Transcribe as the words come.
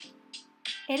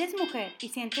¿Eres mujer y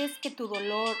sientes que tu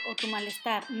dolor o tu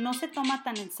malestar no se toma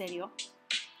tan en serio?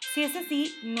 Si es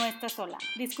así, no estás sola.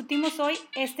 Discutimos hoy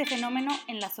este fenómeno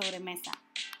en la sobremesa.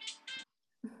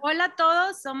 Hola a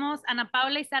todos, somos Ana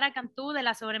Paula y Sara Cantú de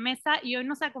La Sobremesa y hoy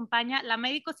nos acompaña la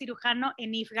médico cirujano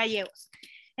Enif Gallegos.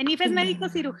 Enif es médico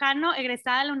cirujano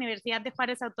egresada de la Universidad de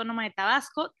Juárez Autónoma de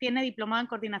Tabasco, tiene diplomado en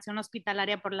coordinación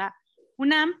hospitalaria por la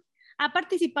UNAM, ha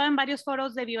participado en varios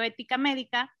foros de bioética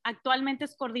médica, actualmente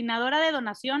es coordinadora de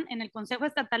donación en el Consejo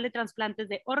Estatal de Trasplantes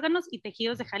de Órganos y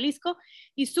Tejidos de Jalisco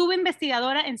y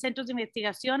subinvestigadora en centros de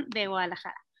investigación de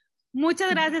Guadalajara.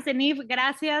 Muchas gracias, Enif.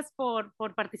 Gracias por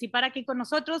participar aquí con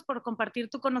nosotros, por compartir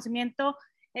tu conocimiento.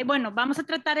 Bueno, vamos a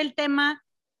tratar el tema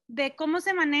de cómo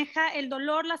se maneja el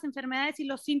dolor, las enfermedades y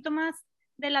los síntomas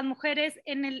de las mujeres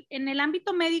en el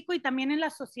ámbito médico y también en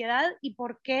la sociedad y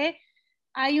por qué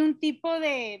hay un tipo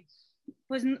de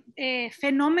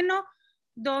fenómeno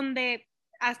donde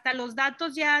hasta los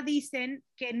datos ya dicen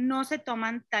que no se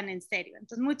toman tan en serio.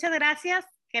 Entonces, muchas gracias.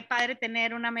 Qué padre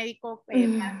tener una médico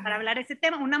para hablar de ese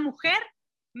tema, una mujer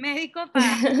médico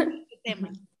para este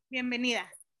tema. Bienvenida.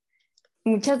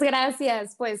 Muchas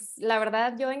gracias. Pues la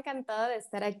verdad yo encantada de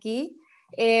estar aquí.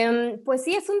 Pues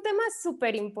sí, es un tema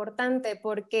súper importante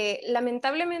porque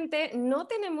lamentablemente no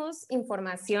tenemos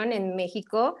información en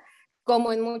México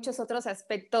como en muchos otros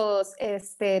aspectos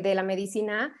de la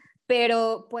medicina,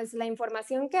 pero pues la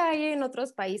información que hay en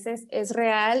otros países es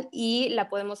real y la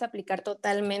podemos aplicar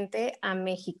totalmente a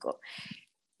México.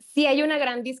 Sí hay una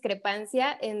gran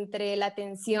discrepancia entre la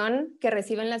atención que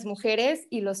reciben las mujeres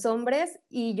y los hombres,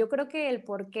 y yo creo que el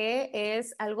porqué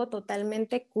es algo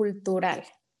totalmente cultural.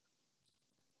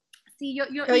 Sí,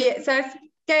 Oye, ¿sabes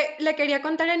qué? Le quería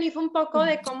contar a Nif un poco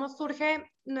de cómo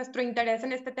surge nuestro interés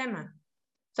en este tema.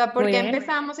 O sea, ¿por qué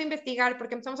empezamos a investigar? ¿Por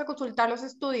qué empezamos a consultar los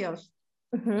estudios?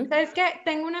 ¿Sabes qué?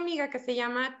 Tengo una amiga que se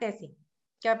llama Tessy,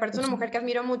 que aparte es una mujer que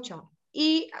admiro mucho.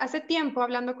 Y hace tiempo,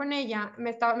 hablando con ella,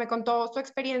 me contó su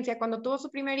experiencia cuando tuvo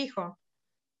su primer hijo.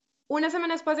 Una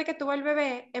semana después de que tuvo el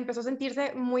bebé, empezó a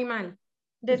sentirse muy mal.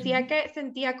 Decía que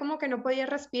sentía como que no podía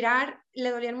respirar, le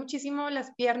dolían muchísimo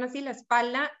las piernas y la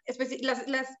espalda.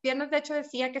 Las piernas, de hecho,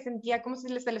 decía que sentía como si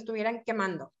se le estuvieran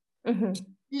quemando.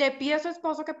 Le pide a su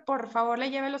esposo que por favor la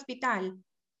lleve al hospital.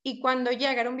 Y cuando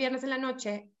llega, era un viernes en la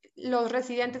noche, los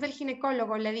residentes del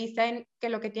ginecólogo le dicen que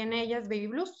lo que tiene ella es baby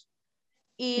blues.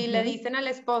 Y le dicen al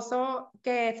esposo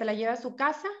que se la lleve a su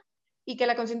casa y que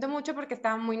la consiente mucho porque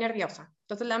estaba muy nerviosa.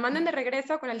 Entonces la mandan de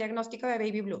regreso con el diagnóstico de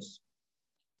baby blues.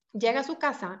 Llega a su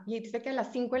casa y dice que a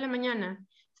las 5 de la mañana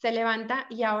se levanta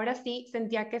y ahora sí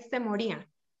sentía que se moría.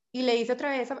 Y le dice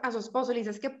otra vez a su esposo, le dice,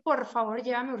 es que por favor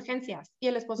llévame a urgencias. Y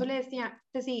el esposo le decía,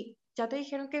 sí, ya te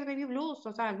dijeron que es baby blues,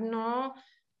 o sea, no,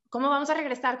 ¿cómo vamos a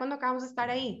regresar cuando acabamos de estar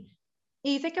ahí?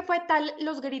 Y dice que fue tal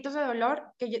los gritos de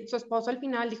dolor que su esposo al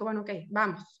final dijo, bueno, ok,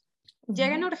 vamos.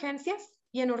 Llegan a urgencias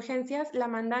y en urgencias la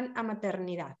mandan a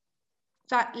maternidad. O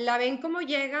sea, la ven como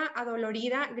llega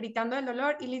adolorida, gritando del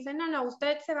dolor y le dicen, no,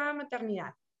 usted se va a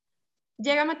maternidad.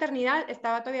 Llega a maternidad,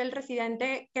 estaba todavía el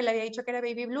residente que le había dicho que era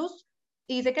baby blues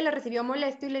y dice que le recibió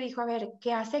molesto y le dijo, a ver,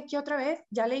 ¿qué hace aquí otra vez?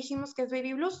 Ya le dijimos que es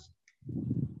baby blues.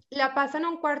 La pasan a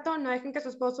un cuarto, no dejen que su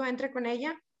esposo entre con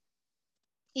ella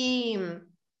y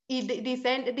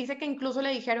dice que incluso le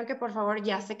dijeron que por favor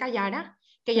ya se callara,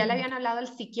 que ya le habían hablado al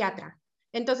psiquiatra.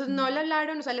 Entonces no le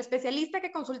hablaron, o sea, el especialista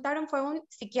que consultaron fue un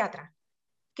psiquiatra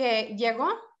que llegó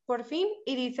por fin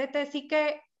y dice Tessy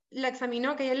que la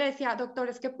examinó, que ella le decía, doctor,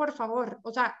 es que por favor,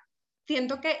 o sea,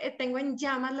 siento que tengo en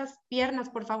llamas las piernas,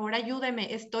 por favor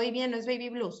ayúdeme, estoy bien, no es baby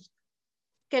blues.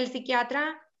 Que el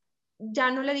psiquiatra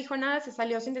ya no le dijo nada, se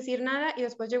salió sin decir nada y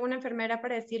después llegó una enfermera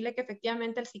para decirle que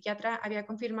efectivamente el psiquiatra había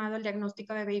confirmado el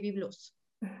diagnóstico de baby blues.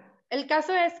 El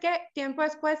caso es que tiempo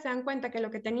después se dan cuenta que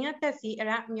lo que tenía Tessy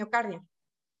era miocardia.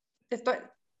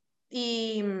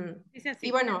 Y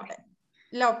bueno,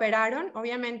 la operaron,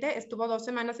 obviamente, estuvo 2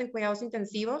 semanas en cuidados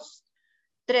intensivos,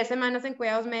 3 semanas en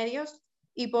cuidados medios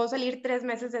y pudo salir 3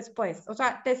 meses después. O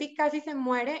sea, Tessy casi se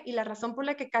muere y la razón por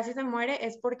la que casi se muere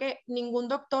es porque ningún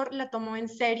doctor la tomó en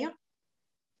serio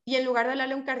y en lugar de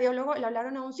hablarle a un cardiólogo, le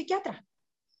hablaron a un psiquiatra.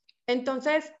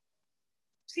 Entonces...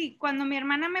 Sí, cuando mi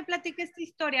hermana me platica esta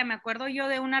historia, me acuerdo yo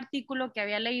de un artículo que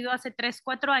había leído hace 3,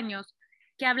 4 años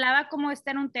que hablaba como este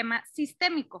era un tema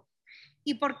sistémico.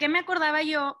 ¿Y por qué me acordaba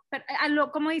yo?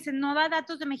 Como dicen, no da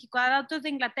datos de México, da datos de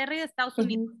Inglaterra y de Estados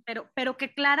Unidos, pero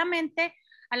que claramente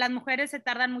a las mujeres se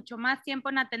tardan mucho más tiempo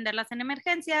en atenderlas en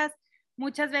emergencias,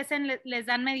 muchas veces les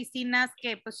dan medicinas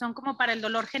que pues, son como para el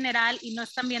dolor general y no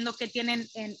están viendo qué tienen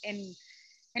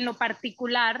en lo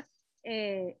particular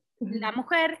la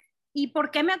mujer. ¿Y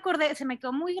por qué me acordé? Se me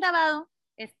quedó muy grabado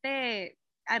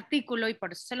artículo y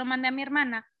por eso se lo mandé a mi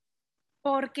hermana,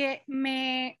 porque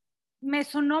me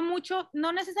sonó mucho,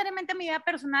 no necesariamente a mi vida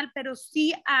personal, pero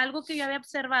sí a algo que yo había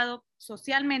observado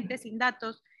socialmente, sin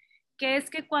datos, que es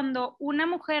que cuando una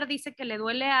mujer dice que le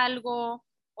duele algo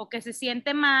o que se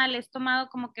siente mal, es tomado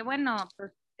como que, bueno,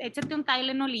 pues échate un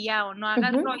Tylenol y ya, o no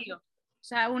hagas rollo. O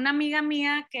sea, una amiga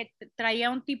mía que traía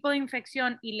un tipo de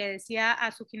infección y le decía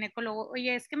a su ginecólogo,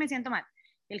 oye, es que me siento mal.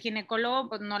 El ginecólogo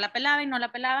pues no la pelaba y no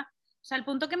la pelaba. O sea, al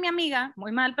punto que mi amiga,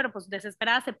 muy mal, pero pues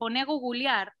desesperada, se pone a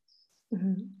googlear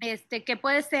qué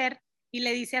puede ser y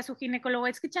le dice a su ginecólogo,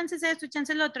 es que chance es esto,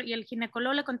 chance es lo otro. Y el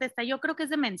ginecólogo le contesta, yo creo que es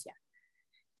demencia.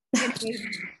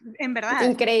 En verdad.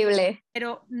 Increíble.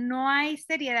 Pero no hay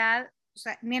seriedad, o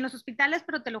sea, ni en los hospitales,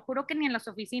 pero te lo juro que ni en las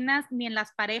oficinas, ni en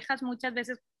las parejas muchas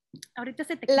veces. Ahorita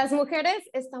se te... Las mujeres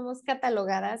estamos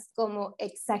catalogadas como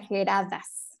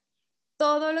exageradas.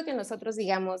 Todo lo que nosotros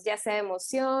digamos, ya sea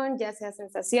emoción, ya sea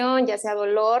sensación, ya sea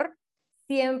dolor,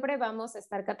 siempre vamos a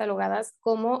estar catalogadas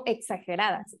como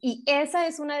exageradas. Y esa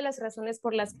es una de las razones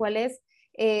por las cuales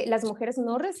las mujeres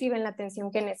no reciben la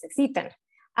atención que necesitan.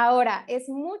 Ahora, es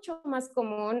mucho más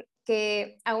común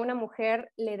que a una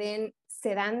mujer le den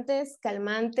sedantes,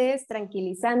 calmantes,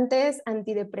 tranquilizantes,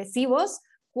 antidepresivos,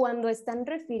 cuando están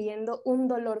refiriendo un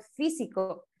dolor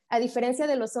físico, a diferencia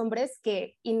de los hombres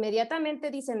que inmediatamente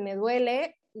dicen me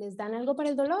duele, les dan algo para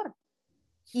el dolor.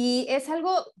 Y es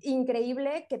algo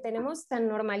increíble que tenemos tan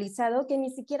normalizado que ni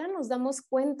siquiera nos damos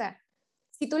cuenta.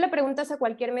 Si tú le preguntas a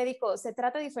cualquier médico, ¿se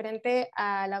trata diferente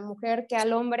a la mujer que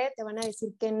al hombre? Te van a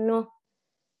decir que no,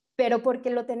 pero porque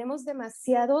lo tenemos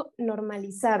demasiado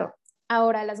normalizado.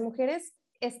 Ahora, las mujeres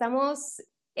estamos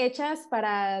hechas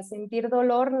para sentir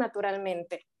dolor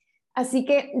naturalmente. Así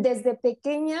que desde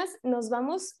pequeñas nos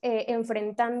vamos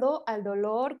enfrentando al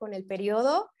dolor con el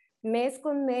periodo, mes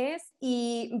con mes,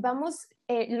 y vamos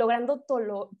logrando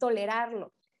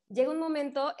tolerarlo. Llega un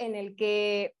momento en el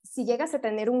que si llegas a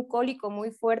tener un cólico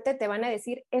muy fuerte, te van a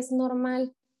decir es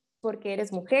normal porque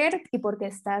eres mujer y porque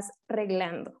estás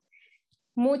reglando.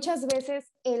 Muchas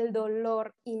veces el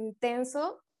dolor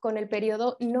intenso con el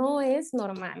periodo no es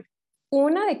normal.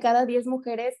 1 de cada 10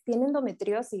 mujeres tiene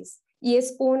endometriosis y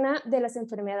es una de las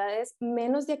enfermedades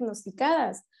menos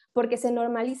diagnosticadas porque se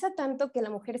normaliza tanto que la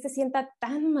mujer se sienta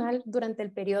tan mal durante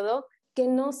el periodo que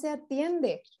no se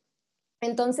atiende.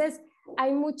 Entonces,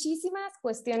 hay muchísimas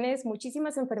cuestiones,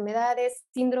 muchísimas enfermedades,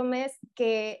 síndromes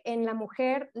que en la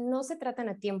mujer no se tratan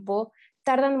a tiempo,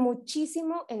 tardan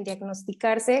muchísimo en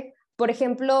diagnosticarse. Por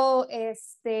ejemplo,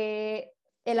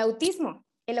 el autismo.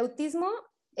 El autismo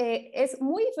es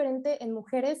muy diferente en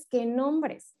mujeres que en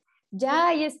hombres. Ya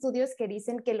hay estudios que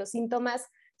dicen que los síntomas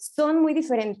son muy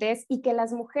diferentes y que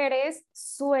las mujeres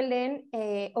suelen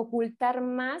ocultar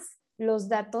más los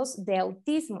datos de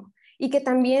autismo y que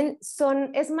también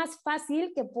es más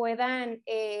fácil que puedan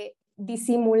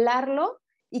disimularlo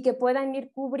y que puedan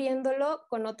ir cubriéndolo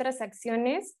con otras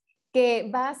acciones que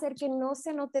va a hacer que no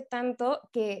se note tanto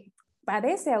que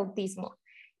padece autismo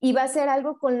y va a ser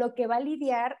algo con lo que va a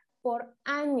lidiar por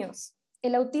años.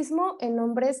 El autismo en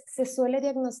hombres se suele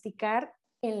diagnosticar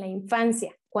en la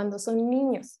infancia, cuando son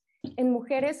niños. En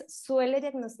mujeres suele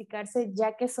diagnosticarse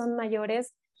ya que son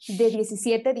mayores de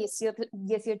 17,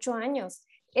 18 años.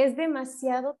 Es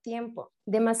demasiado tiempo,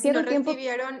 demasiado tiempo. No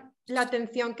recibieron la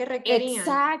atención que requerían.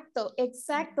 Exacto,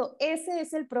 exacto. Ese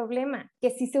es el problema,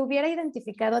 que si se hubiera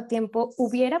identificado a tiempo,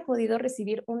 hubiera podido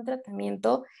recibir un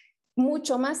tratamiento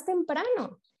mucho más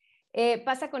temprano.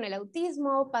 Pasa con el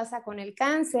autismo, pasa con el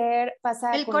cáncer,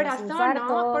 pasa el con corazón, los infartos.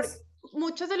 ¿no? Por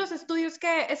muchos de los estudios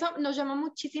que eso nos llamó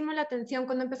muchísimo la atención.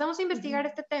 Cuando empezamos a investigar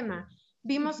este tema,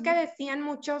 vimos que decían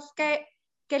muchos que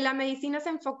la medicina se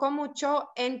enfocó mucho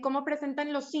en cómo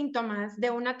presentan los síntomas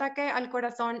de un ataque al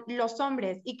corazón los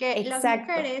hombres y que las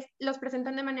mujeres los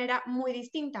presentan de manera muy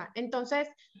distinta. Entonces,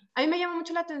 a mí me llamó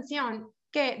mucho la atención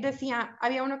que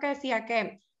había uno que decía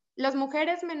que las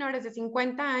mujeres menores de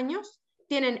 50 años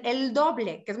tienen el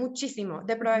doble, que es muchísimo,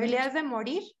 de probabilidades de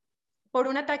morir por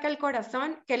un ataque al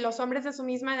corazón que los hombres de su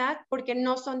misma edad porque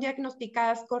no son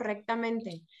diagnosticadas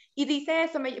correctamente. Y dice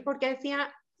eso porque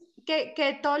decía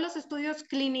que todos los estudios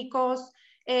clínicos,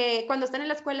 cuando están en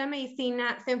la escuela de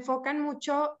medicina, se enfocan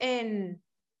mucho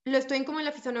lo estudian como en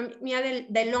la fisonomía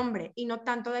del hombre y no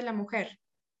tanto de la mujer.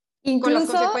 Incluso, con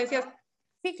las consecuencias.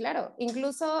 Sí, claro.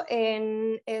 Incluso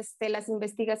en las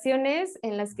investigaciones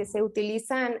en las que se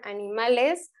utilizan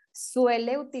animales,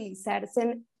 suele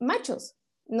utilizarse machos.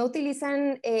 No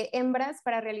utilizan hembras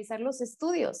para realizar los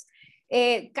estudios.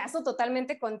 Caso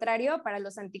totalmente contrario para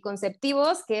los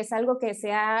anticonceptivos, que es algo que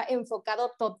se ha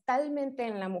enfocado totalmente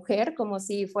en la mujer, como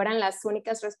si fueran las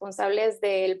únicas responsables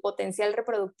del potencial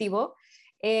reproductivo.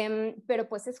 Pero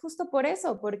pues es justo por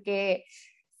eso, porque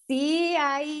sí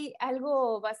hay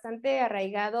algo bastante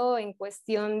arraigado en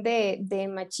cuestión de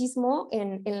machismo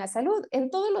en la salud, en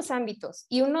todos los ámbitos.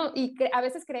 Y a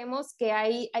veces creemos que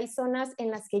hay zonas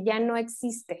en las que ya no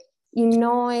existe. Y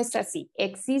no es así.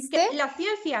 Existe. La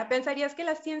ciencia, pensarías que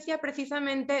la ciencia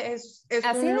precisamente es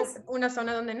una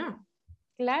zona donde no.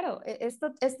 Claro,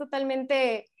 esto es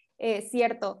totalmente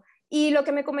cierto. Y lo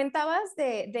que me comentabas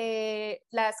de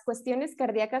las cuestiones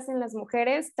cardíacas en las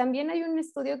mujeres, también hay un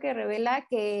estudio que revela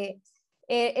que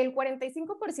el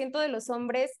 45% de los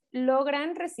hombres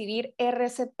logran recibir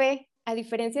RCP, a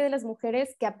diferencia de las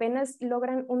mujeres que apenas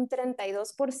logran un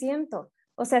 32%.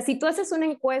 O sea, si tú haces una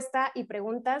encuesta y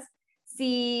preguntas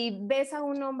si ves a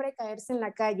un hombre caerse en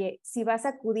la calle, si vas a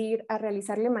acudir a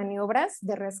realizarle maniobras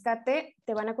de rescate,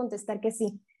 te van a contestar que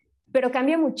sí. Pero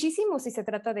cambia muchísimo si se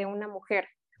trata de una mujer.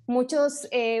 Muchos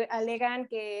alegan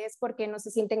que es porque no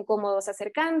se sienten cómodos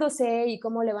acercándose y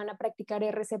cómo le van a practicar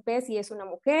RCP si es una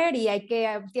mujer y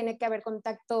tiene que haber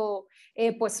contacto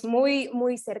pues muy,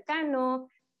 muy cercano.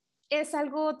 Es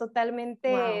algo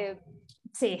totalmente... Wow.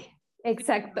 Sí,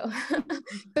 exacto.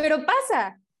 Pero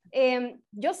pasa.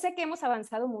 Yo sé que hemos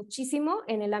avanzado muchísimo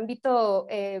en el ámbito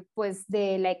pues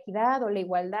de la equidad o la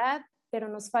igualdad, pero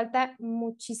nos falta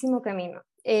muchísimo camino.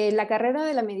 La carrera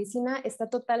de la medicina está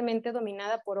totalmente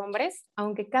dominada por hombres,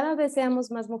 aunque cada vez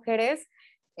seamos más mujeres,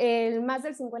 más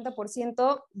del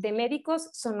 50% de médicos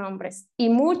son hombres y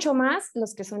mucho más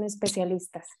los que son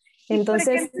especialistas. Entonces,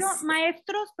 por ejemplo,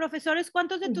 maestros, profesores,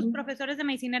 ¿cuántos de tus profesores de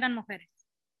medicina eran mujeres?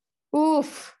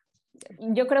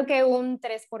 Yo creo que un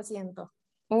 3%.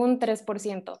 Un 3%.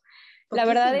 Poquísimo. La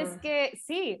verdad es que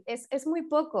sí, es muy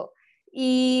poco.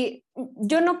 Y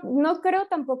yo no creo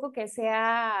tampoco que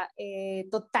sea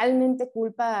totalmente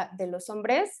culpa de los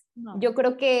hombres. No. Yo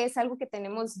creo que es algo que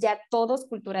tenemos ya todos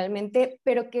culturalmente,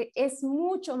 pero que es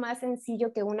mucho más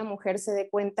sencillo que una mujer se dé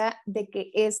cuenta de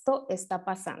que esto está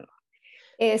pasando.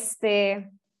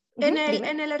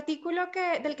 En el artículo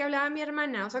del que hablaba mi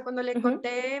hermana, o sea, cuando le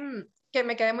conté que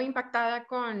me quedé muy impactada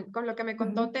con lo que me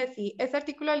contó Tessy, ese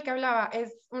artículo del que hablaba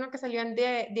es uno que salió en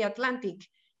The Atlantic.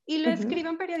 Y lo escribe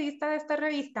un periodista de esta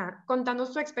revista contando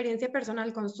su experiencia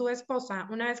personal con su esposa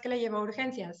una vez que le llevó a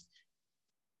urgencias.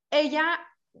 Ella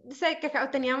se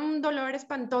quejaba, tenía un dolor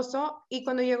espantoso y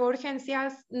cuando llegó a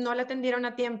urgencias no la atendieron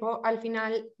a tiempo. Al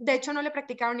final, de hecho, no le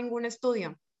practicaron ningún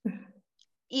estudio.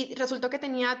 Y resultó que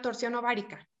tenía torsión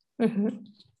ovárica.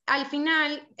 Al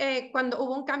final, cuando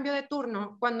hubo un cambio de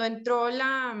turno, cuando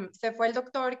se fue el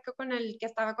doctor con el que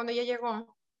estaba cuando ella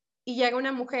llegó, y llega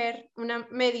una mujer, una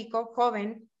médico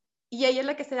joven, y ella es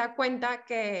la que se da cuenta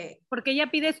que... Porque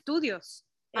ella pide estudios.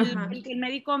 El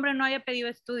médico hombre no haya pedido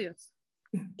estudios.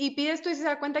 Y pide estudios y se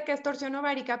da cuenta que es torsión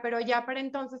ovárica, pero ya para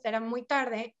entonces era muy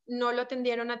tarde, no lo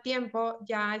atendieron a tiempo,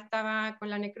 ya estaba con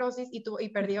la necrosis y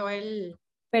perdió el...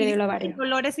 Perdió el ovario. El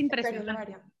dolor es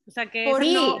impresionante. O sea que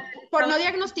por no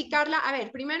diagnosticarla, a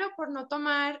ver, primero por no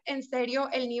tomar en serio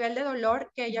el nivel de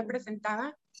dolor que ella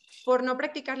presentaba, por no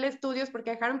practicarle estudios,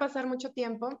 porque dejaron pasar mucho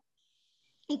tiempo.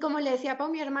 Y como le decía Pau,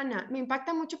 mi hermana, me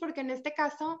impacta mucho porque en este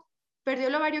caso perdió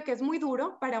el ovario, que es muy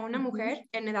duro para una mujer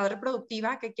en edad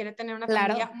reproductiva que quiere tener una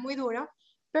familia, muy duro.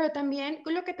 Pero también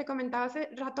con lo que te comentaba hace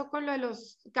rato con lo de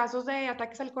los casos de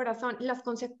ataques al corazón, las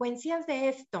consecuencias de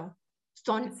esto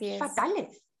son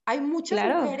fatales. Hay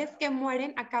muchas mujeres que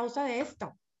mueren a causa de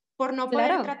esto, por no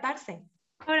poder tratarse.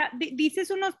 Ahora, dices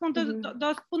unos puntos,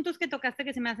 dos puntos que tocaste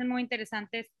que se me hacen muy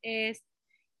interesantes.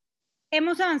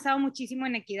 Hemos avanzado muchísimo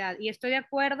en equidad y estoy de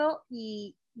acuerdo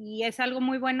y es algo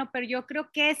muy bueno, pero yo creo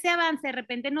que ese avance de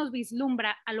repente nos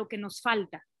vislumbra a lo que nos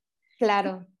falta.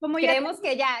 Claro, creemos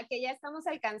que ya estamos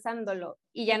alcanzándolo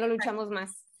y ya no luchamos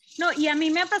más. No, y a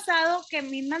mí me ha pasado que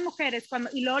mismas mujeres,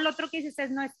 y luego lo otro que dices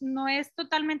es, no es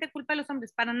totalmente culpa de los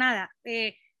hombres, para nada.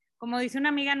 Como dice una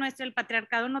amiga nuestra, el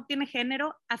patriarcado no tiene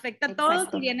género, afecta a todos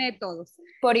y viene de todos.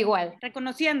 Por igual.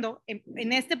 Reconociendo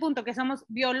en este punto que somos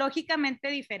biológicamente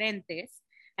diferentes.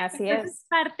 Así es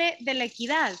parte de la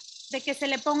equidad, de que se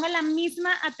le ponga la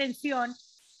misma atención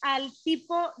al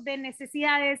tipo de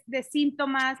necesidades, de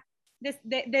síntomas,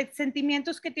 de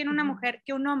sentimientos que tiene una mujer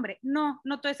que un hombre. No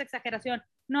todo es exageración,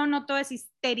 no todo es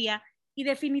histeria. Y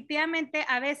definitivamente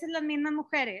a veces las mismas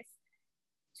mujeres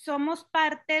somos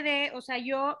parte de, o sea,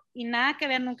 yo, y nada que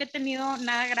ver, nunca he tenido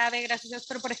nada grave, gracias a Dios,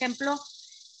 pero por ejemplo,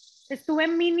 estuve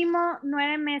mínimo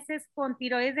 9 meses con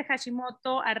tiroides de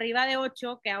Hashimoto, arriba de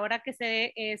 8, que ahora que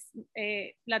sé es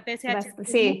la TSH es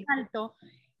muy alto,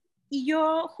 y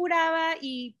yo juraba,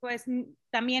 y pues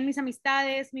también mis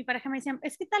amistades, mi pareja me decían,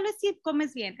 es que tal vez si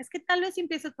comes bien, es que tal vez si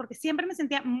empiezas, porque siempre me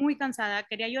sentía muy cansada,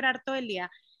 quería llorar todo el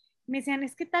día, me decían,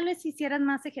 es que tal vez si hicieras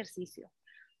más ejercicio,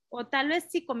 o tal vez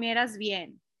si comieras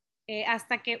bien.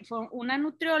 Hasta que fue una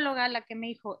nutrióloga la que me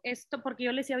dijo esto, porque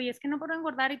yo le decía, oye, es que no puedo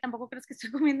engordar y tampoco crees que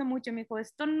estoy comiendo mucho. Me dijo,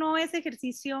 esto no es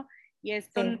ejercicio y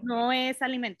esto no es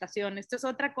alimentación, esto es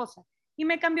otra cosa. Y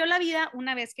me cambió la vida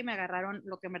una vez que me agarraron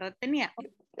lo que en verdad tenía.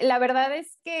 La verdad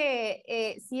es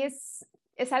que sí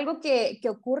es algo que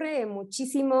ocurre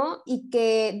muchísimo y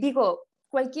que, digo,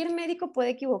 cualquier médico puede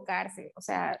equivocarse, o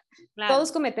sea, Claro.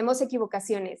 Todos cometemos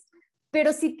equivocaciones,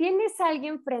 pero si tienes a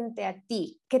alguien frente a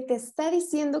ti que te está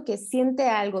diciendo que siente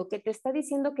algo, que te está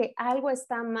diciendo que algo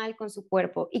está mal con su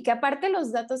cuerpo y que aparte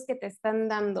los datos que te están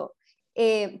dando,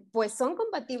 pues son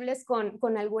compatibles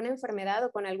con alguna enfermedad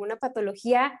o con alguna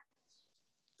patología,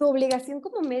 tu obligación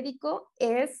como médico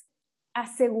es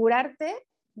asegurarte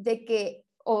de que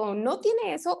o no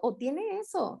tiene eso o tiene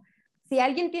eso. Si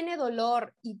alguien tiene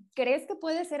dolor y crees que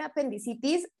puede ser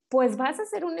apendicitis, pues vas a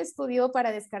hacer un estudio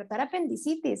para descartar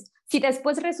apendicitis. Si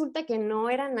después resulta que no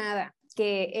era nada,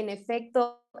 que en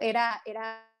efecto era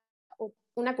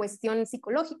una cuestión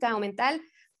psicológica o mental,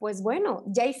 pues bueno,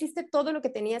 ya hiciste todo lo que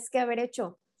tenías que haber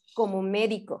hecho como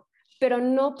médico, pero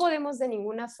no podemos de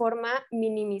ninguna forma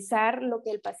minimizar lo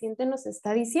que el paciente nos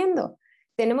está diciendo.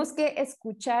 Tenemos que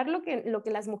escuchar lo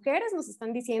que las mujeres nos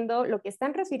están diciendo, lo que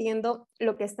están refiriendo,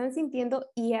 lo que están sintiendo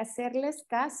y hacerles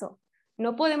caso.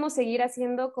 No podemos seguir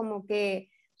haciendo como que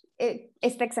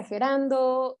está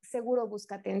exagerando, seguro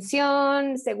busca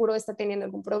atención, seguro está teniendo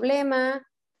algún problema.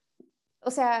 O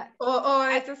sea... O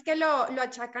eso es que lo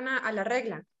achacan a la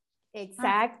regla.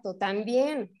 Exacto,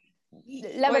 también.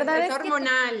 La O verdad es es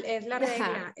hormonal, es la Ajá.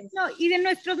 regla. No, y de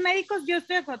nuestros médicos, yo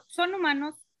estoy de acuerdo, son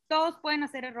humanos, todos pueden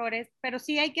hacer errores, pero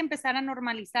sí hay que empezar a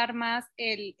normalizar más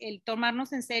el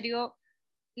tomarnos en serio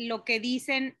lo que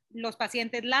dicen los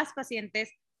pacientes, las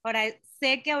pacientes. Ahora,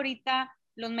 sé que ahorita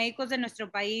los médicos de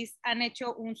nuestro país han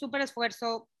hecho un súper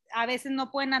esfuerzo, a veces no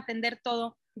pueden atender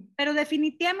todo, pero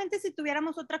definitivamente si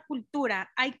tuviéramos otra cultura,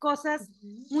 hay cosas,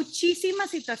 muchísimas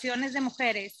situaciones de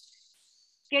mujeres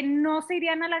que no se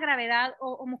irían a la gravedad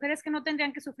o mujeres que no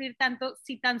tendrían que sufrir tanto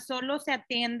si tan solo se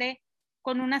atiende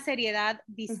con una seriedad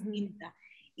distinta.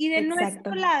 Y de Exacto.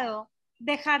 nuestro lado,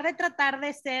 dejar de tratar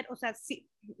de ser, o sea, sí,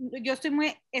 yo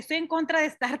estoy en contra de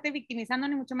estarte victimizando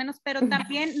ni mucho menos, pero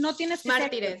también no tienes que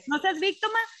Mártires. ser, no seas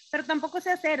víctima, pero tampoco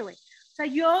seas héroe. O sea,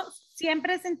 yo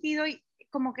siempre he sentido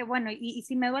como que, bueno, y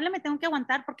si me duele me tengo que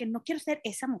aguantar porque no quiero ser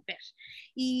esa mujer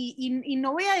y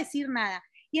no voy a decir nada.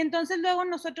 Y entonces luego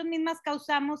nosotros mismas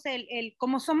causamos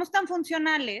como somos tan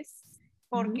funcionales,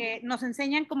 porque nos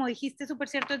enseñan, como dijiste, súper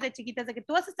cierto desde chiquitas, de que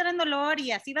tú vas a estar en dolor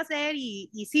y así va a ser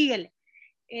y síguele.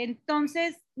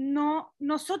 Entonces, no,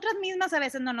 nosotras mismas a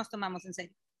veces no nos tomamos en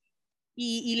serio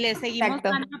y le seguimos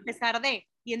dando a pesar de.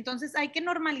 Y entonces hay que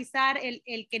normalizar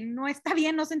el que no está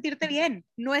bien no sentirte bien,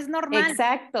 no es normal.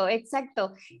 Exacto,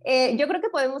 exacto. Yo creo que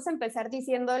podemos empezar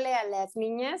diciéndole a las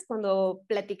niñas cuando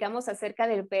platicamos acerca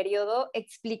del periodo,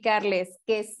 explicarles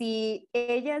que si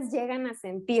ellas llegan a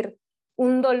sentir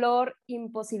un dolor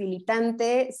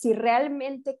imposibilitante, si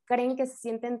realmente creen que se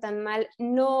sienten tan mal,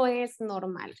 no es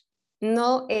normal,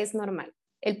 no es normal.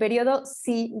 El periodo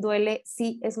sí duele,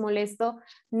 sí es molesto,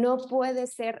 no puede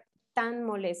ser tan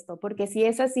molesto, porque si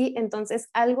es así, entonces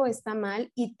algo está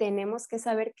mal y tenemos que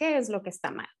saber qué es lo que está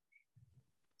mal.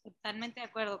 Totalmente de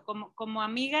acuerdo. Como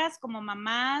amigas, como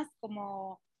mamás,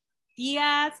 como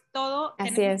tías, todo,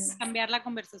 Así tenemos es. que cambiar la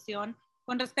conversación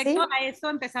con respecto a eso,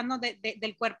 empezando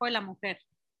del cuerpo de la mujer.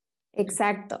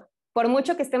 Exacto. Por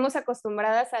mucho que estemos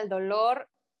acostumbradas al dolor,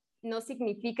 no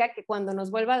significa que cuando nos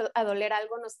vuelva a doler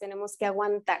algo nos tenemos que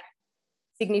aguantar.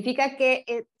 Significa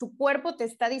que tu cuerpo te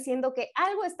está diciendo que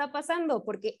algo está pasando,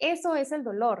 porque eso es el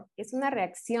dolor, es una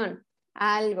reacción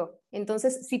a algo.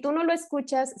 Entonces, si tú no lo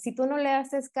escuchas, si tú no le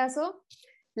haces caso,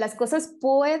 las cosas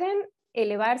pueden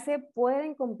elevarse,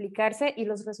 pueden complicarse y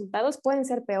los resultados pueden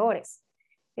ser peores.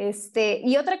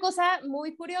 Y otra cosa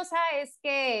muy curiosa es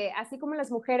que así como las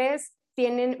mujeres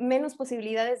tienen menos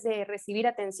posibilidades de recibir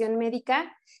atención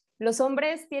médica, los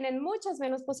hombres tienen muchas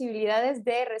menos posibilidades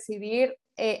de recibir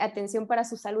atención para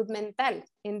su salud mental.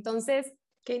 Entonces,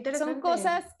 son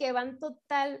cosas que van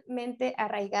totalmente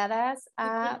arraigadas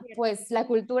a pues, la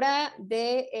cultura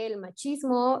del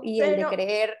machismo y el de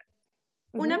creer.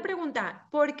 Una pregunta,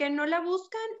 ¿por qué no la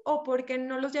buscan o por qué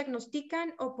no los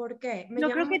diagnostican o por qué? Yo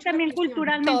creo que también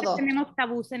culturalmente tenemos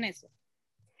tabús en eso.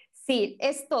 Sí,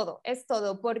 es todo,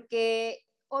 porque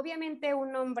obviamente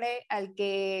un hombre el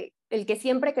que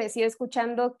siempre creció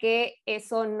escuchando que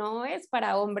eso no es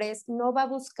para hombres, no va a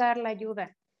buscar la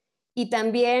ayuda. Y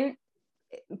también,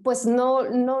 pues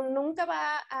nunca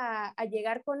va a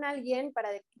llegar con alguien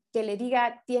para que le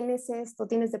diga, tienes esto,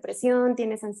 tienes depresión,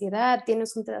 tienes ansiedad,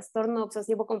 tienes un trastorno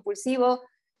obsesivo compulsivo.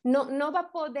 no va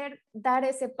a poder dar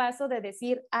ese paso de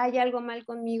decir, hay algo mal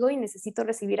conmigo y necesito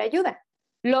recibir ayuda.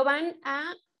 Lo van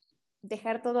a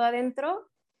dejar todo adentro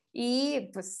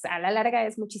y pues a la larga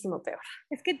es muchísimo peor.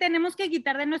 Es que tenemos que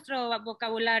quitar de nuestro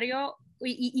vocabulario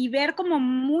y ver como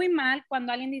muy mal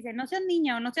cuando alguien dice, no seas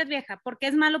niña o no seas vieja, porque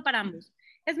es malo para ambos.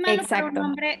 Es malo para un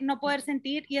hombre no poder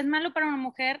sentir y es malo para una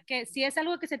mujer que si es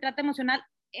algo que se trata emocional,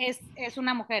 es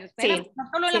una mujer. Espera, Sí, no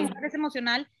solo la mujer es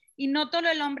emocional y no todo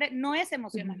el hombre no es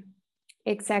emocional.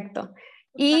 Exacto.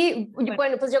 Y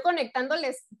bueno, pues yo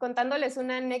contándoles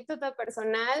una anécdota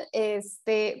personal,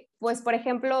 pues por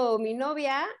ejemplo, mi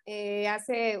novia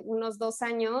hace unos 2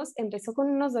 años empezó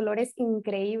con unos dolores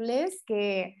increíbles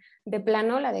que de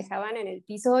plano la dejaban en el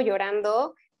piso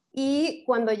llorando, y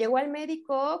cuando llegó al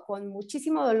médico con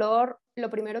muchísimo dolor, lo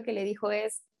primero que le dijo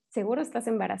es, ¿seguro estás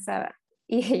embarazada?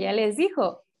 Y ella les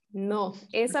dijo, no,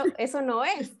 eso no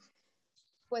es.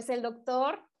 Pues el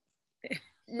doctor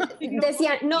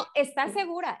decía, no, ¿estás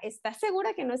segura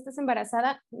que no estás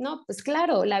embarazada? No, pues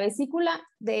claro, la vesícula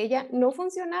de ella no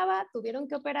funcionaba, tuvieron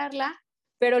que operarla,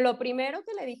 pero lo primero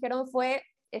que le dijeron fue,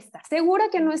 ¿estás segura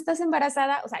que no estás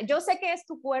embarazada? O sea, yo sé que es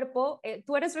tu cuerpo,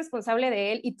 tú eres responsable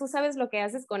de él y tú sabes lo que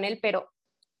haces con él, pero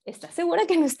 ¿estás segura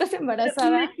que no estás embarazada?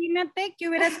 Pero imagínate que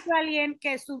hubiera sido alguien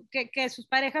que sus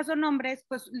parejas son hombres,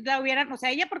 pues la hubieran, o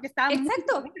sea, ella porque estaba muy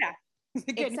segura.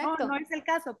 Que Exacto. No es el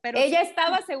caso, pero ella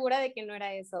estaba segura de que no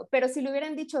era eso, pero si le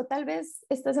hubieran dicho, tal vez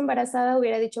estás embarazada,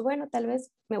 hubiera dicho, bueno, tal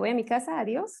vez me voy a mi casa,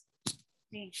 adiós.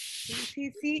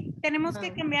 Sí, tenemos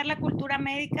que cambiar la cultura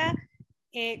médica,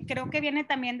 creo que viene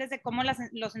también desde cómo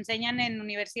los enseñan en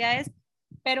universidades,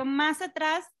 pero más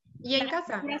atrás, y en la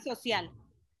casa. cultura social.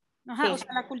 Ajá, o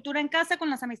sea, la cultura en casa con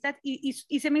las amistades,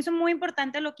 y se me hizo muy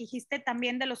importante lo que dijiste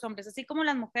también de los hombres, así como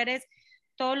las mujeres,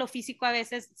 todo lo físico a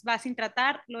veces va sin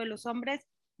tratar, lo de los hombres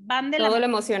van de todo lo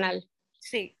emocional.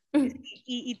 Sí,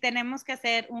 y tenemos que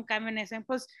hacer un cambio en eso.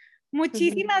 Pues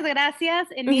muchísimas gracias,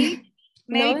 Enif.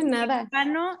 No, de nada.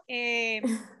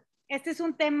 Este es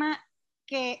un tema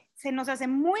que se nos hace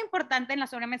muy importante en la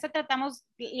sobremesa. Tratamos,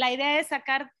 la idea es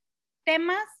sacar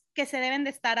temas que se deben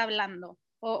de estar hablando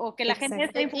o que la gente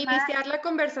esté informada. Iniciar la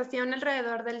conversación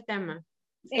alrededor del tema.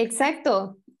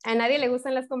 Exacto. A nadie le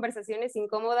gustan las conversaciones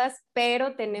incómodas,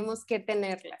 pero tenemos que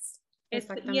tenerlas.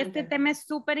 Y este tema es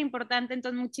súper importante,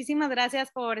 entonces muchísimas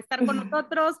gracias por estar con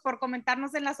nosotros, por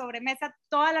comentarnos en la sobremesa.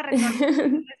 Toda la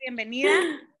reunión es bienvenida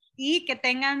y que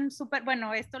tengan súper,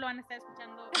 bueno, esto lo van a estar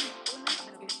escuchando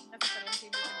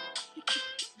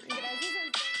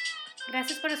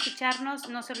Gracias por escucharnos.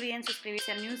 No se olviden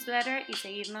suscribirse al newsletter y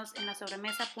seguirnos en la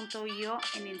sobremesa.io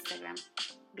en Instagram.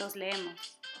 Los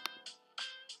leemos.